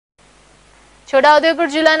છોટાઉદેપુર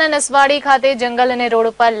જિલ્લાના નસવાડી ખાતે જંગલ અને રોડ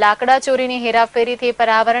પર લાકડા ચોરીની હેરાફેરીથી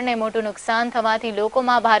પર્યાવરણને મોટું નુકસાન થવાથી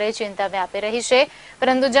લોકોમાં ભારે ચિંતા વ્યાપી રહી છે,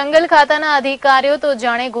 પરંતુ જંગલ ખાતાના અધિકારીઓ તો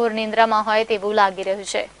જાણે ઘોર નિંદ્રામાં હોય તેવું લાગી રહ્યું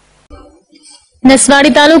છે।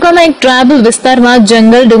 નસવાડી તાલુકામાં એક ટ્રાઇબલ વિસ્તારમાં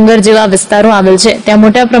જંગલ ડુંગર જેવા વિસ્તારો આવેલ છે। ત્યાં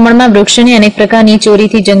મોટા પ્રમાણમાં વૃક્ષોની અનેક પ્રકારની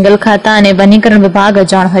ચોરીથી જંગલ ખાતા અને વનીકરણ વિભાગ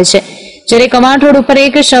અજાણ હોય છે। જ્યારે કમાટ રોડ ઉપર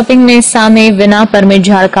એક શોપિંગની સામે વિના પરમિટ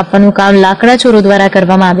ઝાડ કાપવાનું કામ લાકડા ચોરો દ્વારા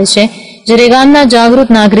કરવામાં આવે છે। જ્યારે ગામના જાગૃત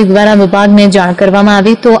નાગરિક દ્વારા વિભાગને જાણ કરવામાં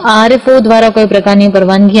આવી તો આરએફઓ દ્વારા કોઈ પ્રકારની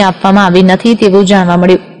પરવાનગી આપવામાં આવી નથી તેવું જાણવા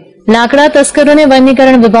મળ્યું। લાકડા તસ્કરોને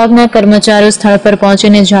વનીકરણ વિભાગના કર્મચારીઓ સ્થળ પર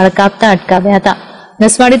પહોંચીને ઝાડ કાપતા અટકાવ્યા હતા।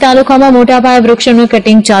 નસવાડી તાલુકામાં મોટા પાયે વૃક્ષોનું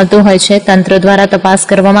કટિંગ ચાલતું હોય છે। તંત્ર દ્વારા તપાસ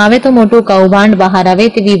કરવામાં આવે તો મોટું કૌભાંડ બહાર આવે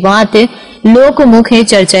તેવી વાત લોકમુખે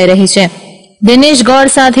ચર્ચાઈ રહી છે। દિનેશ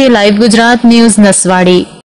ગૌડ સાથે લાઈવ ગુજરાત ન્યૂઝ નસવાડી।